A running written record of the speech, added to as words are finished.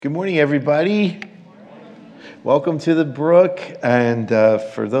Good morning, everybody. Welcome to the Brook. And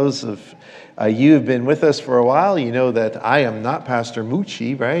for those of you who've been with us for a while, you know that I am not Pastor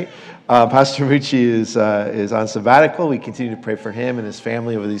Mucci, right? Pastor Mucci is on sabbatical. We continue to pray for him and his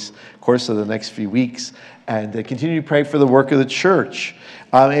family over the course of the next few weeks, and continue to pray for the work of the church.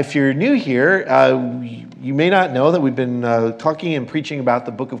 If you're new here, you may not know that we've been talking and preaching about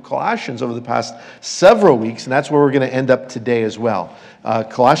the book of Colossians over the past several weeks, and that's where we're going to end up today as well.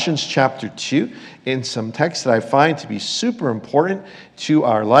 Colossians chapter 2, in some texts that I find to be super important to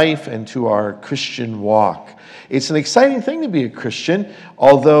our life and to our Christian walk. It's an exciting thing to be a Christian,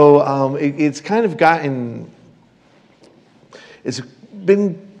 although it's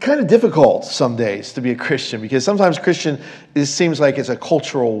been kind of difficult some days to be a Christian, because sometimes Christian seems like it's a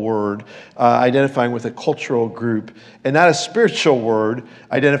cultural word identifying with a cultural group, and not a spiritual word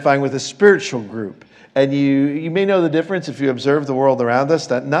identifying with a spiritual group. And you may know the difference if you observe the world around us,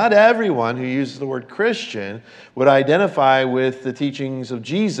 that not everyone who uses the word Christian would identify with the teachings of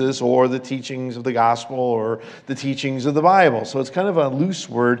Jesus or the teachings of the gospel or the teachings of the Bible. So it's kind of a loose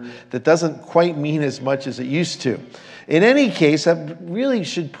word that doesn't quite mean as much as it used to. In any case, that really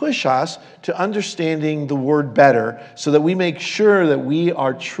should push us to understanding the word better so that we make sure that we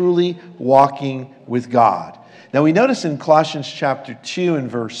are truly walking with God. Now, we notice in Colossians chapter 2 and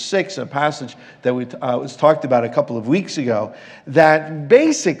verse 6, a passage that was talked about a couple of weeks ago, that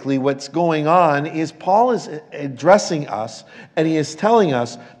basically what's going on is Paul is addressing us, and he is telling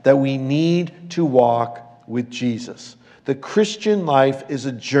us that we need to walk with Jesus. The Christian life is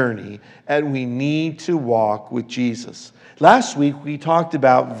a journey, and we need to walk with Jesus. Last week, we talked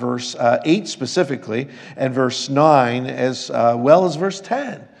about verse 8 specifically, and verse 9, as well as verse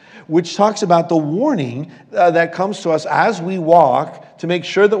 10. Which talks about the warning that comes to us as we walk to make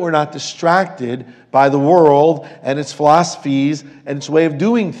sure that we're not distracted by the world and its philosophies and its way of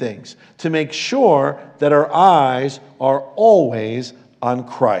doing things, to make sure that our eyes are always on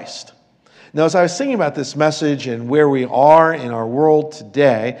Christ. Now, as I was thinking about this message and where we are in our world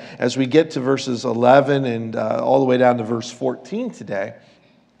today, as we get to verses 11 and all the way down to verse 14 today,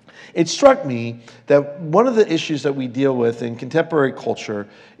 it struck me that one of the issues that we deal with in contemporary culture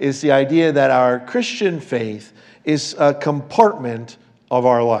is the idea that our Christian faith is a compartment of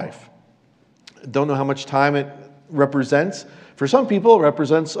our life. Don't know how much time it represents. For some people, it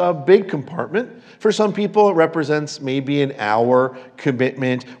represents a big compartment. For some people, it represents maybe an hour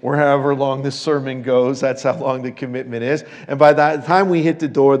commitment, or however long the sermon goes, that's how long the commitment is. And by the time we hit the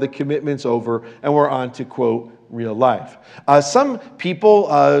door, the commitment's over, and we're on to, quote, real life. Some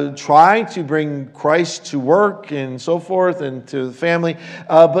people try to bring Christ to work and so forth and to the family,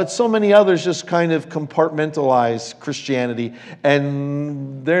 but so many others just kind of compartmentalize Christianity,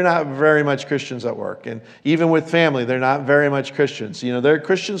 and they're not very much Christians at work. And even with family, they're not very much Christians. You know, they're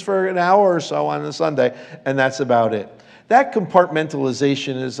Christians for an hour or so on a Sunday, and that's about it. That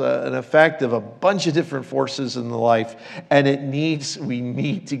compartmentalization is an effect of a bunch of different forces in the life, and we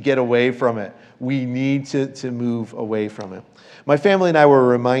need to get away from it. We need to move away from it. My family and I were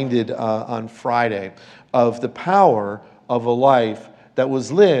reminded on Friday of the power of a life that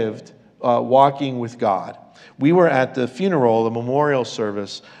was lived walking with God. We were at the funeral, the memorial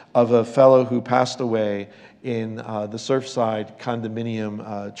service of a fellow who passed away in the Surfside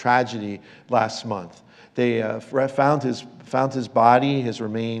condominium tragedy last month. They found his body, his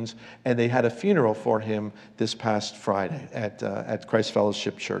remains, and they had a funeral for him this past Friday at Christ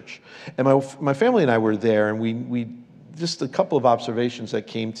Fellowship Church. And my family and I were there, and we just a couple of observations that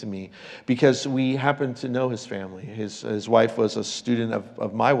came to me, because we happened to know his family. His wife was a student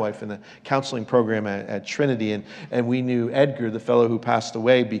of my wife in the counseling program at Trinity, and we knew Edgar, the fellow who passed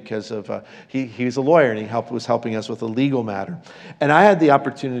away, because of he was a lawyer, and he was helping us with a legal matter. And I had the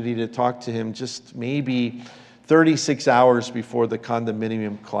opportunity to talk to him just maybe 36 hours before the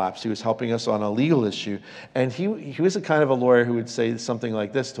condominium collapsed. He was helping us on a legal issue, and he was a kind of a lawyer who would say something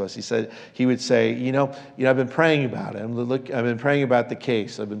like this to us. He would say, you know, I've been praying about it. I've been praying about the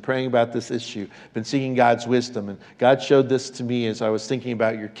case. I've been praying about this issue. I've been seeking God's wisdom, and God showed this to me as I was thinking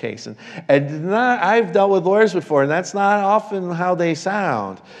about your case. I've dealt with lawyers before, and that's not often how they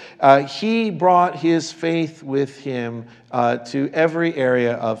sound. He brought his faith with him to every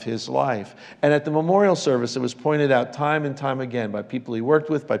area of his life. And at the memorial service, it was pointed out time and time again by people he worked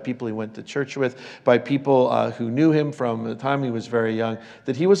with, by people he went to church with, by people who knew him from the time he was very young,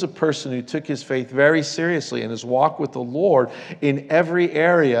 that he was a person who took his faith very seriously and his walk with the Lord in every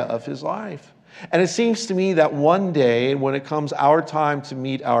area of his life. And it seems to me that one day, when it comes our time to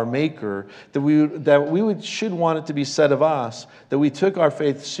meet our Maker, that we should want it to be said of us that we took our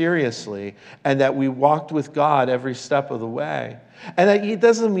faith seriously and that we walked with God every step of the way. And that it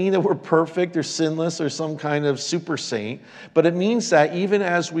doesn't mean that we're perfect or sinless or some kind of super saint, but it means that even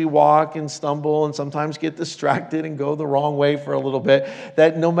as we walk and stumble and sometimes get distracted and go the wrong way for a little bit,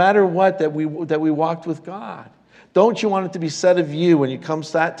 that no matter what, that we walked with God. Don't you want it to be said of you when it comes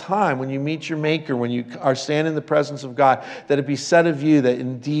to that time, when you meet your Maker, when you are standing in the presence of God, that it be said of you that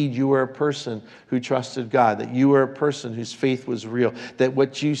indeed you were a person who trusted God, that you were a person whose faith was real, that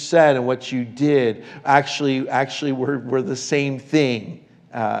what you said and what you did actually were the same thing.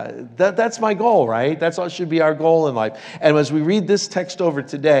 That's my goal, right? That's what should be our goal in life. And as we read this text over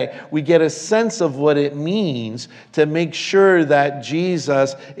today, we get a sense of what it means to make sure that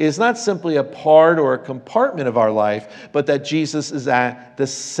Jesus is not simply a part or a compartment of our life, but that Jesus is at the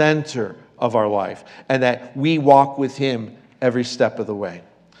center of our life and that we walk with him every step of the way.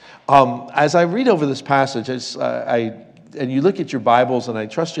 As I read over this passage, and you look at your Bibles, and I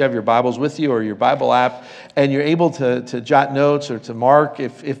trust you have your Bibles with you or your Bible app, and you're able to jot notes or to mark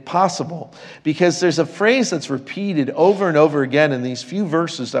if possible, because there's a phrase that's repeated over and over again in these few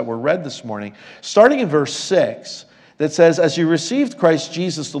verses that were read this morning, starting in verse 6, that says, "As you received Christ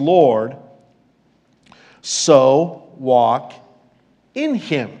Jesus the Lord, so walk in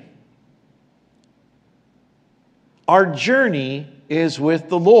him." Our journey is with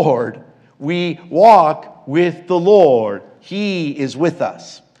the Lord. We walk with the Lord. He is with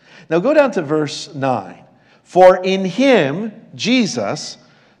us. Now go down to verse 9. "For in him," Jesus,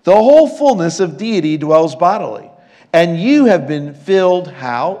 "the whole fullness of deity dwells bodily. And you have been filled,"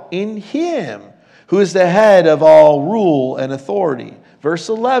 how? "In him, who is the head of all rule and authority." Verse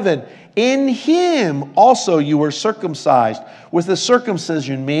 11, "In him also you were circumcised with a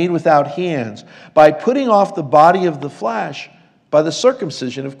circumcision made without hands, by putting off the body of the flesh by the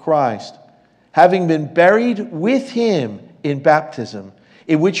circumcision of Christ, having been buried with him in baptism,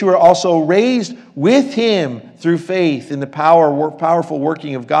 in which you were also raised with him through faith in the powerful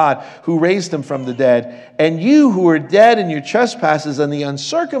working of God, who raised him from the dead. And you who were dead in your trespasses and the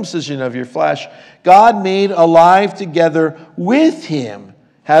uncircumcision of your flesh, God made alive together with him,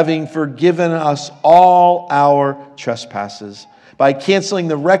 having forgiven us all our trespasses, by canceling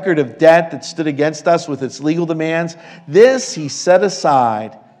the record of debt that stood against us with its legal demands. This he set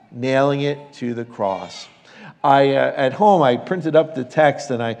aside, nailing it to the cross." At home, I printed up the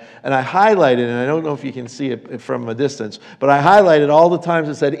text and I highlighted, and I don't know if you can see it from a distance, but I highlighted all the times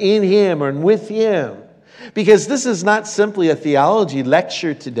it said "in him" or "with him," because this is not simply a theology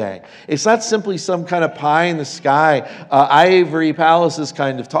lecture today. It's not simply some kind of pie in the sky, ivory palaces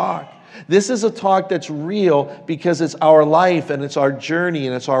kind of talk. This is a talk that's real because it's our life and it's our journey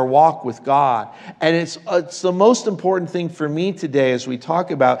and it's our walk with God. And it's the most important thing for me today as we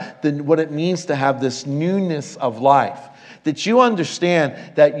talk about what it means to have this newness of life. That you understand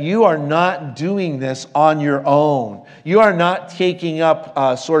that you are not doing this on your own. You are not taking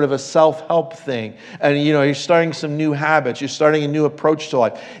up sort of a self-help thing. And you're starting some new habits. You're starting a new approach to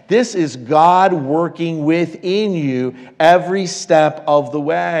life. This is God working within you every step of the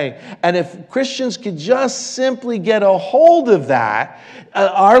way. And if Christians could just simply get a hold of that,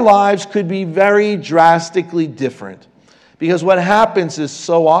 our lives could be very drastically different. Because what happens is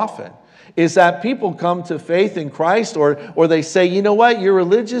so often is that people come to faith in Christ, or they say, you know what, you're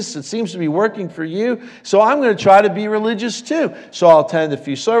religious, it seems to be working for you, so I'm going to try to be religious too. So I'll attend a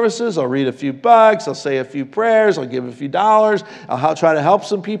few services, I'll read a few books, I'll say a few prayers, I'll give a few dollars, I'll try to help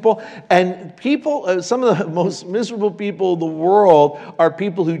some people. And people, some of the most miserable people in the world are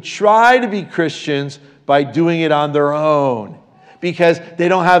people who try to be Christians by doing it on their own. Because they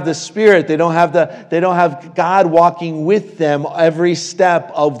don't have the Spirit, they don't have God walking with them every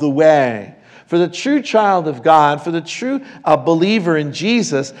step of the way. For the true child of God, for the true believer in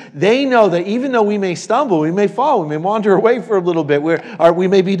Jesus, they know that even though we may stumble, we may fall, we may wander away for a little bit, we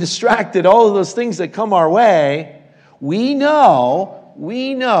may be distracted, all of those things that come our way, we know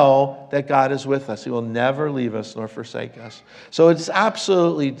that God is with us. He will never leave us nor forsake us. So it's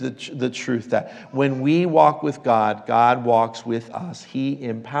absolutely the truth that when we walk with God, God walks with us. He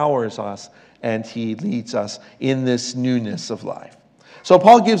empowers us and he leads us in this newness of life. So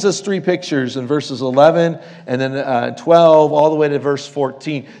Paul gives us three pictures in verses 11 and then 12 all the way to verse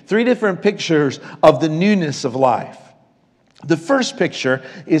 14. Three different pictures of the newness of life. The first picture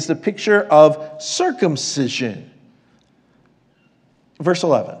is the picture of circumcision. Verse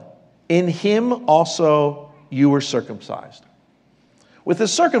 11, "In him also you were circumcised, with a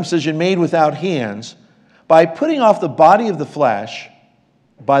circumcision made without hands, by putting off the body of the flesh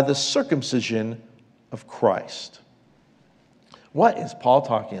by the circumcision of Christ. What is Paul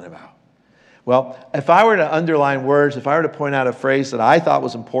talking about? Well, if I were to underline words, if I were to point out a phrase that I thought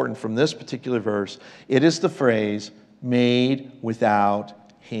was important from this particular verse, it is the phrase, made without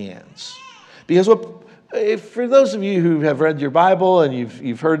hands. Because for those of you who have read your Bible and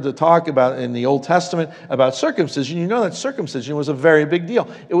you've heard the talk about in the Old Testament about circumcision, you know that circumcision was a very big deal.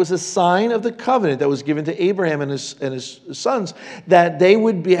 It was a sign of the covenant that was given to Abraham and his sons, that they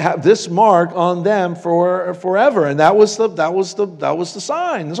would have this mark on them forever, and that was the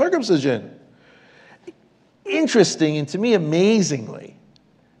sign, the circumcision. Interesting, and to me amazingly,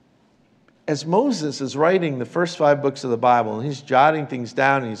 as Moses is writing the first 5 books of the Bible, and he's jotting things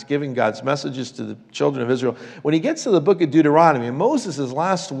down, and he's giving God's messages to the children of Israel, when he gets to the book of Deuteronomy, and Moses'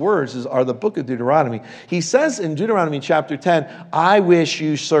 last words are the book of Deuteronomy, he says in Deuteronomy chapter 10, I wish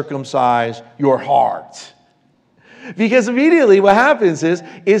you circumcise your heart. Because immediately what happens is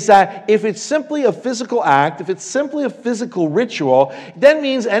that if it's simply a physical act, if it's simply a physical ritual, that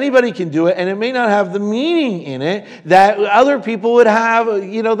means anybody can do it, and it may not have the meaning in it that other people would have,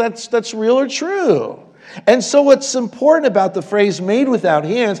 that's real or true. And so what's important about the phrase made without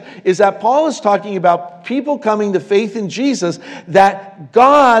hands is that Paul is talking about people coming to faith in Jesus, that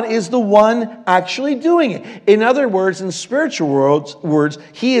God is the one actually doing it. In other words, in spiritual words,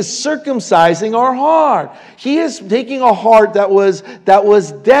 he is circumcising our heart. He is taking a heart that was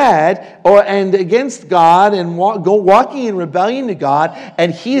dead and against God and walking in rebellion to God,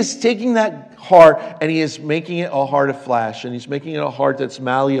 and he is taking that heart, and he is making it a heart of flesh, and he's making it a heart that's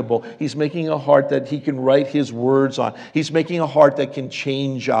malleable. He's making a heart that he can write his words on. He's making a heart that can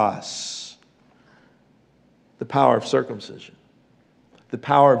change us. The power of circumcision. The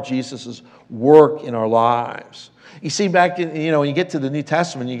power of Jesus' work in our lives. You see, back in, when you get to the New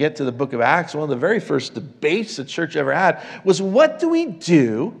Testament, you get to the book of Acts, one of the very first debates the church ever had was, what do we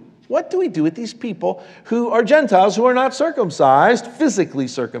do? What do we do with these people who are Gentiles, who are not circumcised, physically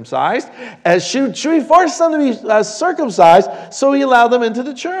circumcised? Should we force them to be circumcised so we allow them into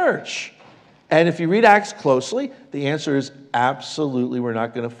the church? And if you read Acts closely, the answer is absolutely, we're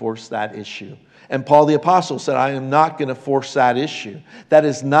not going to force that issue. And Paul the Apostle said, I am not going to force that issue. That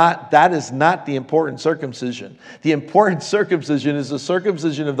is not the important circumcision. The important circumcision is the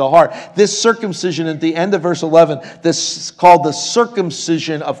circumcision of the heart. This circumcision at the end of verse 11, this is called the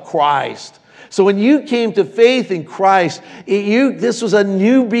circumcision of Christ. So when you came to faith in Christ, this was a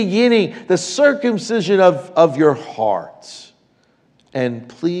new beginning, the circumcision of your heart. And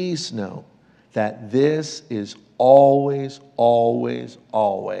please know that this is always, always,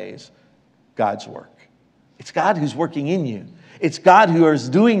 always God's work. It's God who's working in you. It's God who is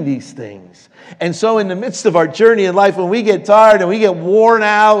doing these things. And so in the midst of our journey in life, when we get tired and we get worn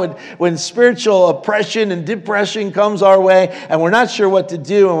out, and when spiritual oppression and depression comes our way, and we're not sure what to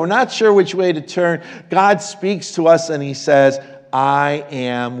do, and we're not sure which way to turn, God speaks to us and he says, I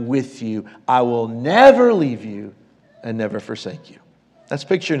am with you. I will never leave you and never forsake you. That's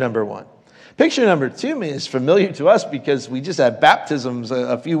picture number 1. Picture number 2 is familiar to us because we just had baptisms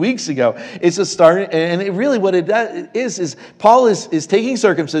a few weeks ago. It's a start, and what it is Paul is taking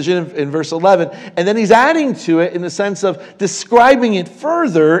circumcision in verse 11, and then he's adding to it in the sense of describing it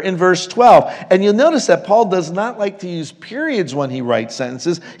further in verse 12. And you'll notice that Paul does not like to use periods when he writes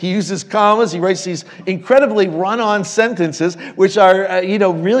sentences. He uses commas. He writes these incredibly run-on sentences, which are,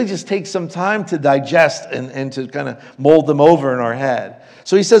 really just take some time to digest and to kind of mold them over in our head.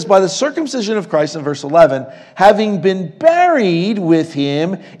 So he says, by the circumcision of Christ in verse 11, having been buried with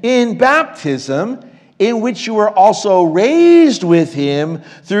him in baptism, in which you were also raised with him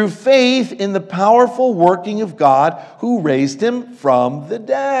through faith in the powerful working of God who raised him from the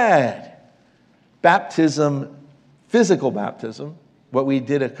dead. Baptism, physical baptism, what we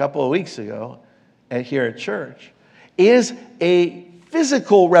did a couple of weeks ago here at church, is a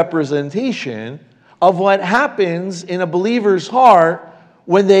physical representation of what happens in a believer's heart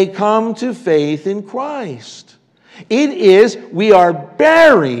when they come to faith in Christ. It is, we are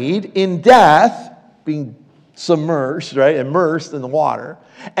buried in death, being submerged, right, immersed in the water,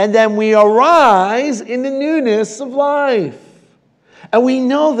 and then we arise in the newness of life. And we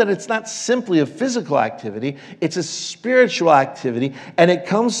know that it's not simply a physical activity, it's a spiritual activity, and it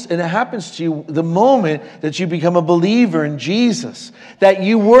happens to you the moment that you become a believer in Jesus. That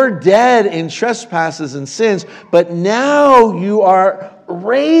you were dead in trespasses and sins, but now you are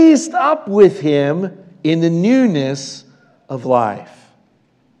raised up with him in the newness of life.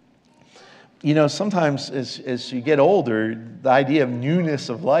 Sometimes as you get older, the idea of newness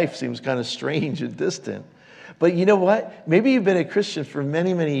of life seems kind of strange and distant. But you know what? Maybe you've been a Christian for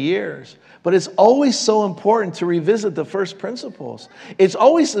many, many years. But it's always so important to revisit the first principles. It's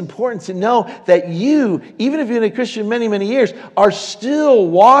always important to know that you, even if you've been a Christian many, many years, are still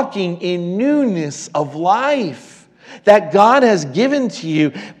walking in newness of life that God has given to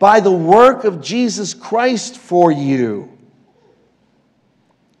you by the work of Jesus Christ for you.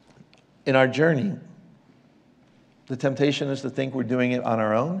 In our journey, the temptation is to think we're doing it on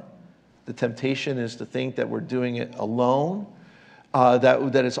our own. The temptation is to think that we're doing it alone.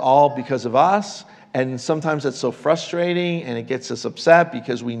 That it's all because of us, and sometimes it's so frustrating and it gets us upset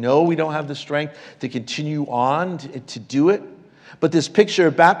because we know we don't have the strength to continue on to do it. But this picture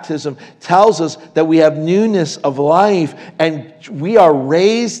of baptism tells us that we have newness of life and we are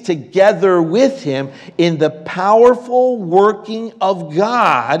raised together with Him in the powerful working of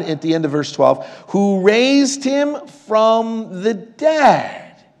God, at the end of verse 12, who raised Him from the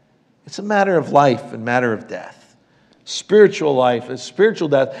dead. It's a matter of life and matter of death. Spiritual life, spiritual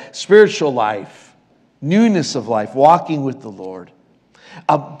death, spiritual life, newness of life, walking with the Lord.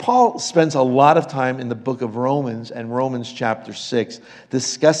 Paul spends a lot of time in the book of Romans and Romans chapter 6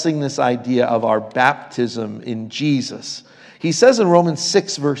 discussing this idea of our baptism in Jesus. He says in Romans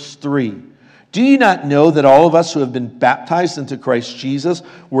 6 verse 3, "Do you not know that all of us who have been baptized into Christ Jesus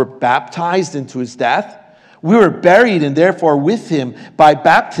were baptized into His death? We were buried and therefore with Him by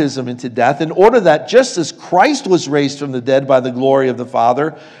baptism into death, in order that just as Christ was raised from the dead by the glory of the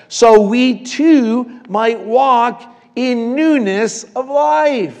Father, so we too might walk in newness of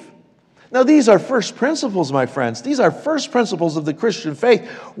life." Now, these are first principles, my friends. These are first principles of the Christian faith.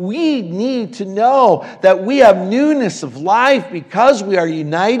 We need to know that we have newness of life because we are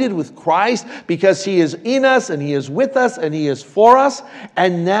united with Christ, because He is in us and He is with us and He is for us.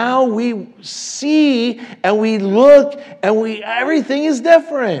 And now we see and we look and everything is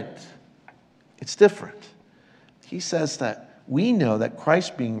different. It's different. He says that we know that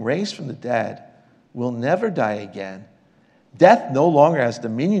Christ, being raised from the dead, will never die again. Death no longer has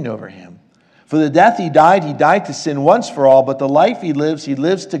dominion over Him. For the death He died to sin once for all, but the life He lives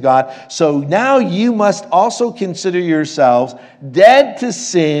to God. So now you must also consider yourselves dead to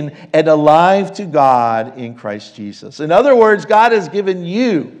sin and alive to God in Christ Jesus. In other words, God has given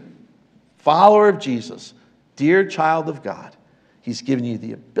you, follower of Jesus, dear child of God, He's given you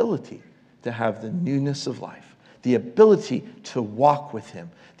the ability to have the newness of life, the ability to walk with Him,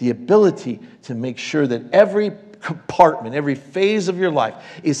 the ability to make sure that every compartment, every phase of your life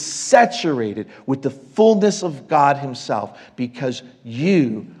is saturated with the fullness of God Himself because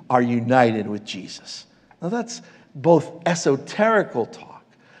you are united with Jesus. Now that's both esoterical talk,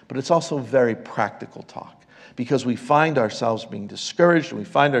 but it's also very practical talk because we find ourselves being discouraged, and we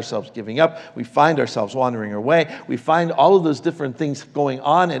find ourselves giving up, we find ourselves wandering away, we find all of those different things going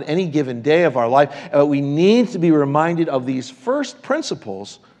on at any given day of our life. We need to be reminded of these first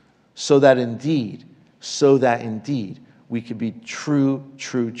principles so that indeed we could be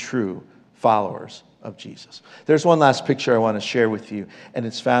true followers of Jesus. There's one last picture I want to share with you, and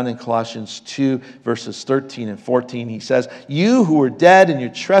it's found in Colossians 2, verses 13 and 14. He says, "You who were dead in your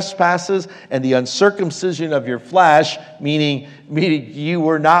trespasses and the uncircumcision of your flesh," meaning you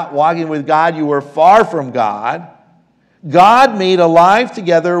were not walking with God, you were far from God, "God made alive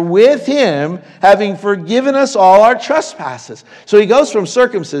together with Him, having forgiven us all our trespasses." So he goes from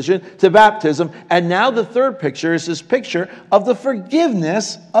circumcision to baptism, and now the third picture is this picture of the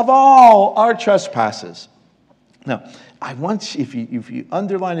forgiveness of all our trespasses. Now, I want you, if you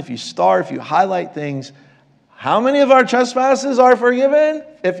underline, if you star, if you highlight things, how many of our trespasses are forgiven?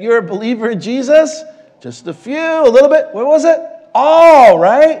 If you're a believer in Jesus, just a few, a little bit. What was it? All,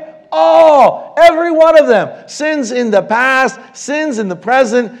 right? All, every one of them. Sins in the past, sins in the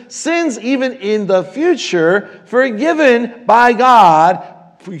present, sins even in the future, forgiven by God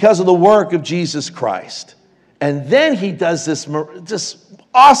because of the work of Jesus Christ. And then he does this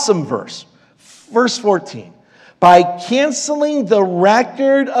awesome verse. Verse 14. "By canceling the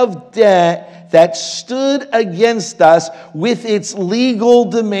record of debt that stood against us with its legal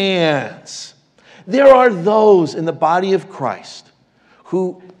demands." There are those in the body of Christ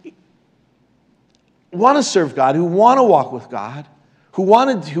who want to serve God, who want to walk with God, who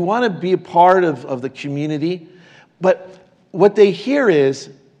want to be a part of the community. But what they hear is,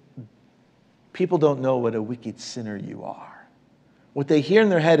 people don't know what a wicked sinner you are. What they hear in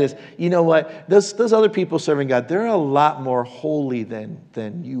their head is, you know what, those other people serving God, they're a lot more holy than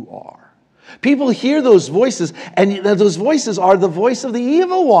you are. People hear those voices, and those voices are the voice of the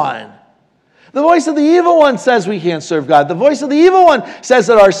evil one. The voice of the evil one says we can't serve God. The voice of the evil one says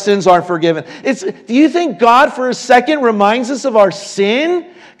that our sins aren't forgiven. Do you think God for a second reminds us of our sin?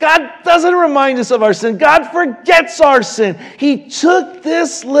 God doesn't remind us of our sin. God forgets our sin. He took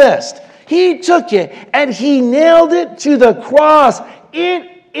this list. He took it and he nailed it to the cross.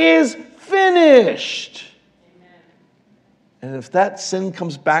 It is finished. And if that sin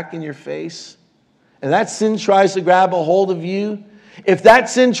comes back in your face, and that sin tries to grab a hold of you, if that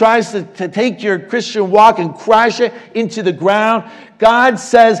sin tries to take your Christian walk and crash it into the ground, God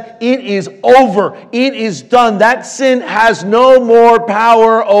says it is over. It is done. That sin has no more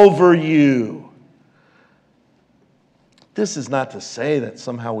power over you. This is not to say that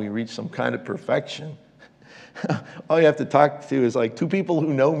somehow we reach some kind of perfection. All you have to talk to is like two people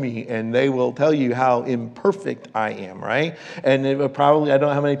who know me, and they will tell you how imperfect I am, right? And it would probably, I don't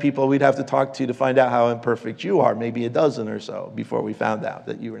know how many people we'd have to talk to find out how imperfect you are, maybe a dozen or so, before we found out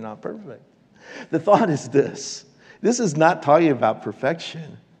that you were not perfect. The thought is this. This is not talking about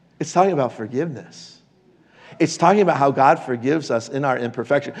perfection. It's talking about forgiveness. It's talking about how God forgives us in our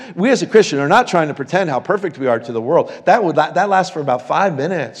imperfection. We as a Christian are not trying to pretend how perfect we are to the world. That lasts for about 5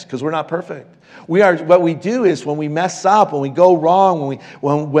 minutes because we're not perfect. What we do is when we mess up, when we go wrong,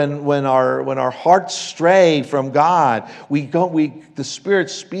 when our hearts stray from God, the Spirit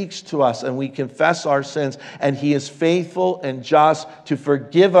speaks to us and we confess our sins, and He is faithful and just to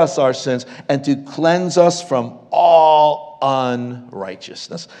forgive us our sins and to cleanse us from all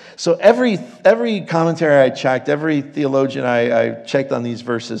unrighteousness. So every commentary I checked, every theologian I checked on these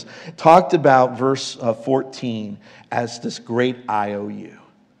verses talked about verse 14 as this great IOU.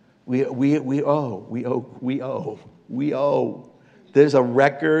 We owe. There's a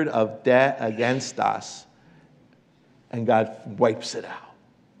record of debt against us, and God wipes it out.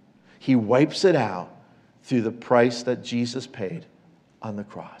 He wipes it out through the price that Jesus paid on the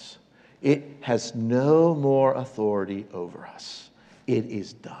cross. It has no more authority over us. It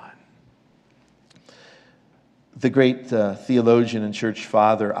is done. The great theologian and church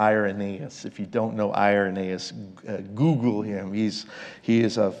father Irenaeus. If you don't know Irenaeus, Google him. He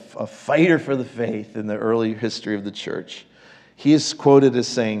is a fighter for the faith in the early history of the church. He is quoted as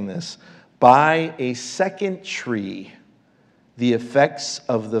saying this: "By a second tree, the effects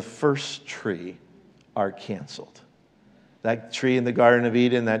of the first tree are canceled." That tree in the Garden of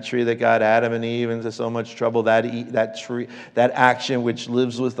Eden, that tree that got Adam and Eve into so much trouble, that tree, that action which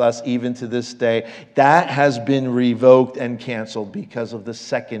lives with us even to this day, that has been revoked and canceled because of the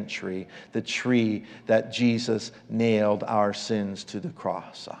second tree, the tree that Jesus nailed our sins to the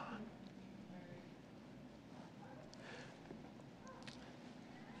cross on.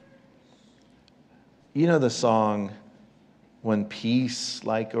 You know the song, "When peace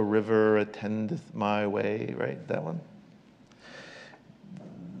like a river attendeth my way," right? That one?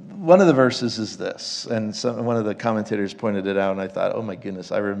 One of the verses is this, and one of the commentators pointed it out, and I thought, oh my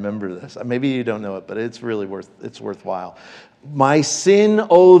goodness, I remember this. Maybe you don't know it, but it's really worthwhile. "My sin,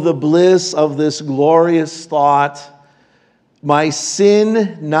 oh the bliss of this glorious thought, my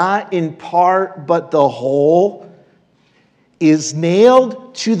sin, not in part but the whole, is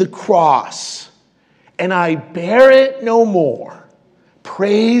nailed to the cross, and I bear it no more.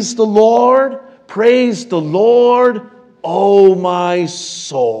 Praise the Lord, oh my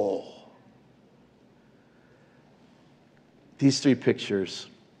soul." These three pictures,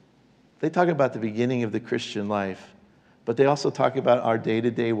 they talk about the beginning of the Christian life, but they also talk about our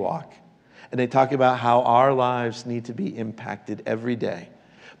day-to-day walk. And they talk about how our lives need to be impacted every day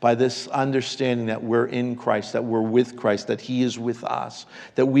by this understanding that we're in Christ, that we're with Christ, that He is with us,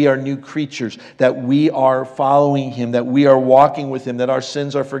 that we are new creatures, that we are following Him, that we are walking with Him, that our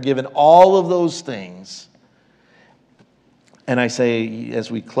sins are forgiven, all of those things. And I say, as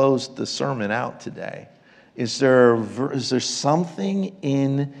we close the sermon out today, is there something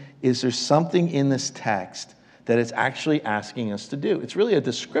in this text that it's actually asking us to do? It's really a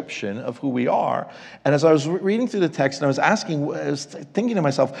description of who we are. And as I was reading through the text, and I was thinking to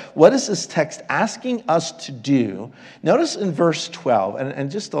myself, what is this text asking us to do? Notice in verse 12,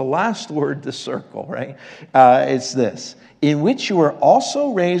 and just the last word to circle, right? It's this: "In which you were also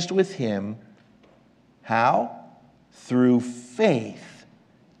raised with Him." How? "Through faith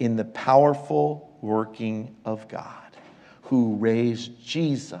in the powerful working of God, who raised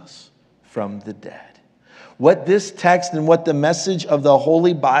Jesus from the dead." What this text and what the message of the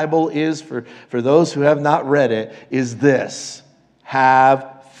Holy Bible is for those who have not read it is this: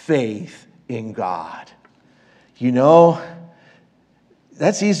 have faith in God. You know,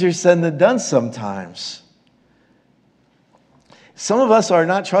 that's easier said than done sometimes. Some of us are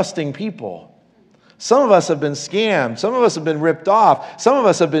not trusting people. Some of us have been scammed. Some of us have been ripped off. Some of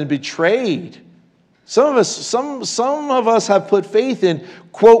us have been betrayed. Some of us have put faith in,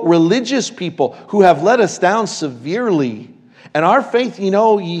 quote, religious people who have let us down severely. And our faith,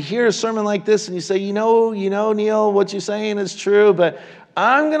 you hear a sermon like this and you say, Neil, what you're saying is true, but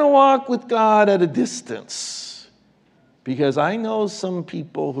I'm going to walk with God at a distance because I know some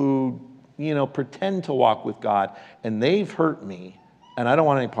people who, pretend to walk with God and they've hurt me and I don't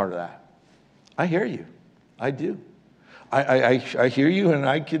want any part of that. I hear you. I do. I hear you, and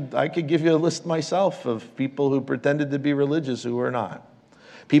I could give you a list myself of people who pretended to be religious who were not.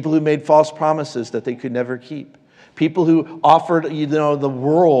 People who made false promises that they could never keep. People who offered, the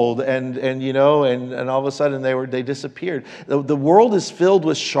world, and all of a sudden they disappeared. The world is filled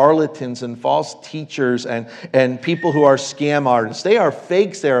with charlatans and false teachers and people who are scam artists. They are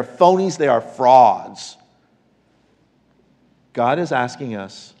fakes, they are phonies, they are frauds. God is asking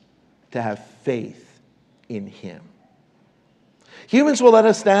us to have faith in Him. Humans will let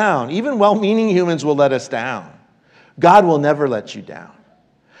us down. Even well-meaning humans will let us down. God will never let you down.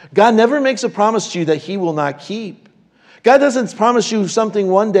 God never makes a promise to you that He will not keep. God doesn't promise you something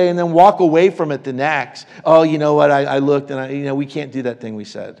one day and then walk away from it the next. Oh, you know what? I looked and we can't do that thing we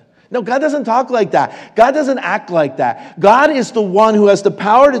said. No, God doesn't talk like that. God doesn't act like that. God is the one who has the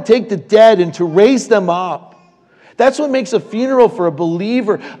power to take the dead and to raise them up. That's what makes a funeral for a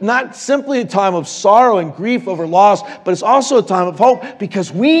believer not simply a time of sorrow and grief over loss, but it's also a time of hope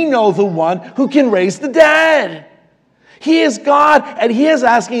because we know the one who can raise the dead. He is God, and He is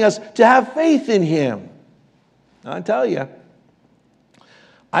asking us to have faith in Him. Now, I tell you,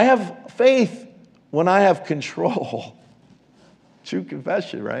 I have faith when I have control. True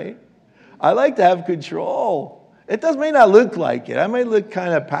confession, right? I like to have control. It may not look like it. I may look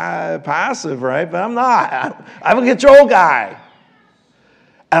kind of passive, right? But I'm not. I'm a control guy.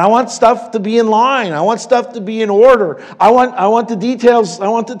 And I want stuff to be in line. I want stuff to be in order. I want the details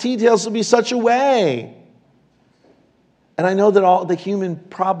to be such a way. And I know that all the human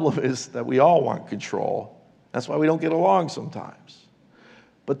problem is that we all want control. That's why we don't get along sometimes.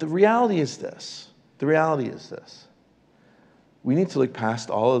 But the reality is this. We need to look past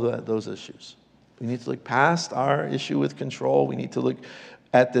all of those issues. We need to look past our issue with control. We need to look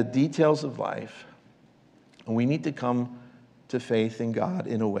at the details of life. And we need to come to faith in God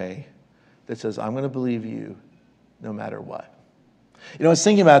in a way that says, I'm going to believe you no matter what. I was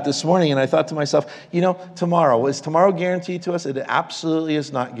thinking about it this morning, and I thought to myself, tomorrow, is tomorrow guaranteed to us? It absolutely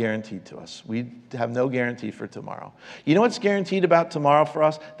is not guaranteed to us. We have no guarantee for tomorrow. You know what's guaranteed about tomorrow for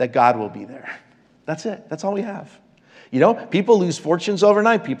us? That God will be there. That's it. That's all we have. People lose fortunes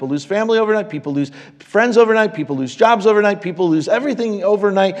overnight. People lose family overnight. People lose friends overnight. People lose jobs overnight. People lose everything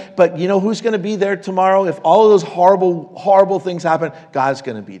overnight. But who's going to be there tomorrow? If all of those horrible, horrible things happen, God's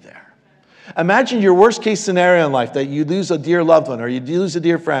going to be there. Imagine your worst case scenario in life, that you lose a dear loved one, or you lose a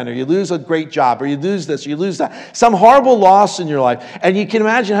dear friend, or you lose a great job, or you lose this, or you lose that. Some horrible loss in your life. And you can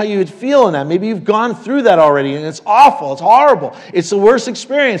imagine how you would feel in that. Maybe you've gone through that already, and it's awful, it's horrible, it's the worst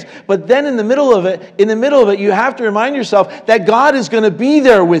experience. But then in the middle of it, you have to remind yourself that God is going to be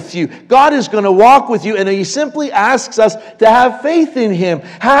there with you. God is going to walk with you, and He simply asks us to have faith in Him.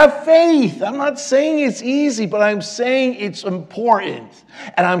 Have faith. I'm not saying it's easy, but I'm saying it's important.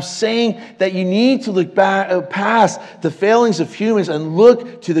 And I'm saying that you need to look back past the failings of humans and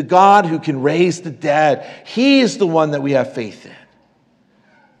look to the God who can raise the dead. He is the one that we have faith in.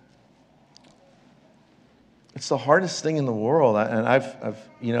 It's the hardest thing in the world. And I've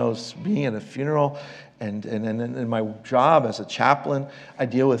being at a funeral and in my job as a chaplain, I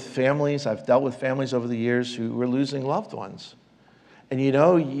deal with families. I've dealt with families over the years who were losing loved ones. And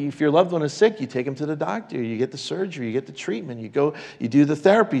if your loved one is sick, you take them to the doctor, you get the surgery, you get the treatment, you do the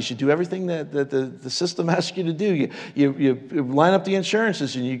therapies, you do everything that the system asks you to do. You line up the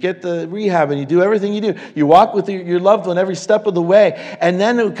insurances, and you get the rehab, and you do everything you do. You walk with your loved one every step of the way. And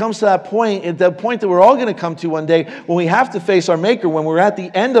then it comes to that point, at the point that we're all going to come to one day, when we have to face our Maker, when we're at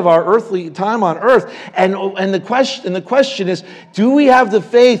the end of our earthly time on earth. And the question is, do we have the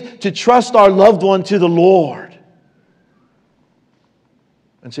faith to trust our loved one to the Lord?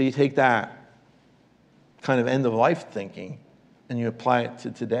 And so you take that kind of end-of-life thinking and you apply it to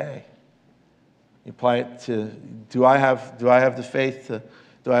today. You apply it to, do I have the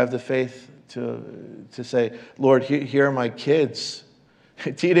faith to say, Lord, here are my kids.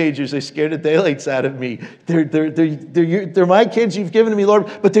 Teenagers, they scare the daylights out of me. They're my kids you've given to me, Lord,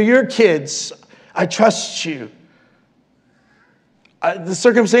 but they're your kids. I trust you. The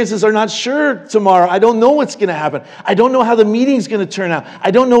circumstances are not sure tomorrow. I don't know what's going to happen. I don't know how the meeting's going to turn out.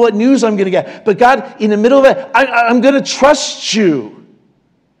 I don't know what news I'm going to get. But God, in the middle of it, I'm going to trust you.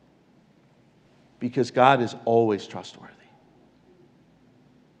 Because God is always trustworthy.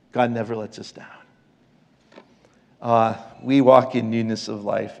 God never lets us down. We walk in newness of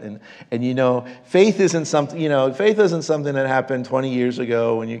life. And you know, faith isn't something that happened 20 years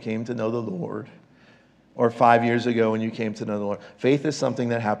ago when you came to know the Lord, or 5 years ago when you came to know the Lord. Faith is something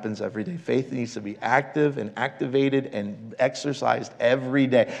that happens every day. Faith needs to be active and activated and exercised every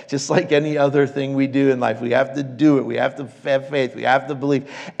day, just like any other thing we do in life. We have to do it. We have to have faith. We have to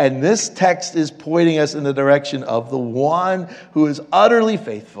believe. And this text is pointing us in the direction of the one who is utterly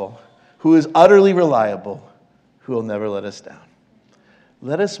faithful, who is utterly reliable, who will never let us down.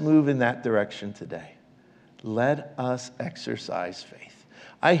 Let us move in that direction today. Let us exercise faith.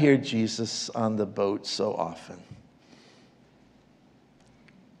 I hear Jesus on the boat so often.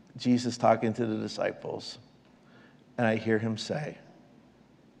 Jesus talking to the disciples, and I hear him say,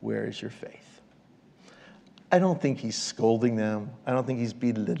 "Where is your faith?" I don't think he's scolding them. I don't think he's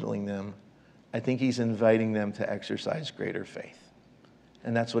belittling them. I think he's inviting them to exercise greater faith.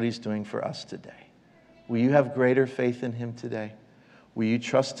 And that's what he's doing for us today. Will you have greater faith in him today? Will you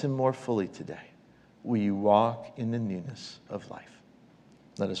trust him more fully today? Will you walk in the newness of life?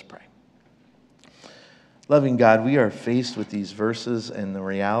 Let us pray. Loving God, we are faced with these verses and the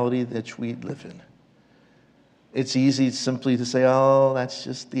reality that we live in. It's easy simply to say, oh, that's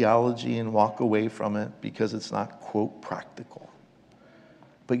just theology, and walk away from it because it's not, quote, practical.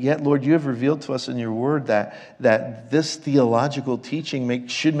 But yet, Lord, you have revealed to us in your word that this theological teaching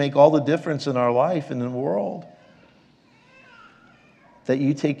should make all the difference in our life and in the world. That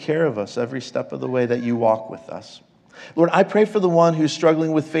you take care of us every step of the way, that you walk with us. Lord, I pray for the one who's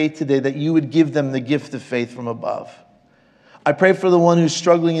struggling with faith today, that you would give them the gift of faith from above. I pray for the one who's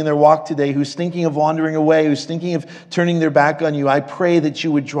struggling in their walk today, who's thinking of wandering away, who's thinking of turning their back on you. I pray that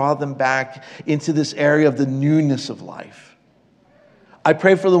you would draw them back into this area of the newness of life. I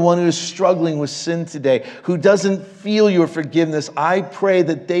pray for the one who is struggling with sin today, who doesn't feel your forgiveness. I pray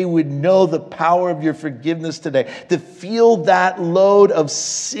that they would know the power of your forgiveness today, to feel that load of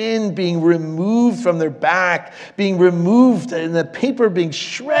sin being removed from their back, being removed, and the paper being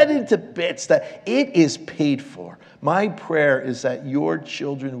shredded to bits, that it is paid for. My prayer is that your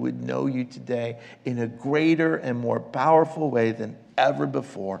children would know you today in a greater and more powerful way than ever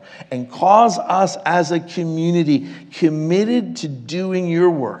before, and cause us as a community committed to doing your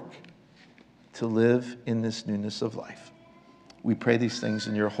work to live in this newness of life. We pray these things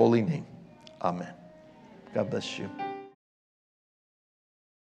in your holy name. Amen. God bless you.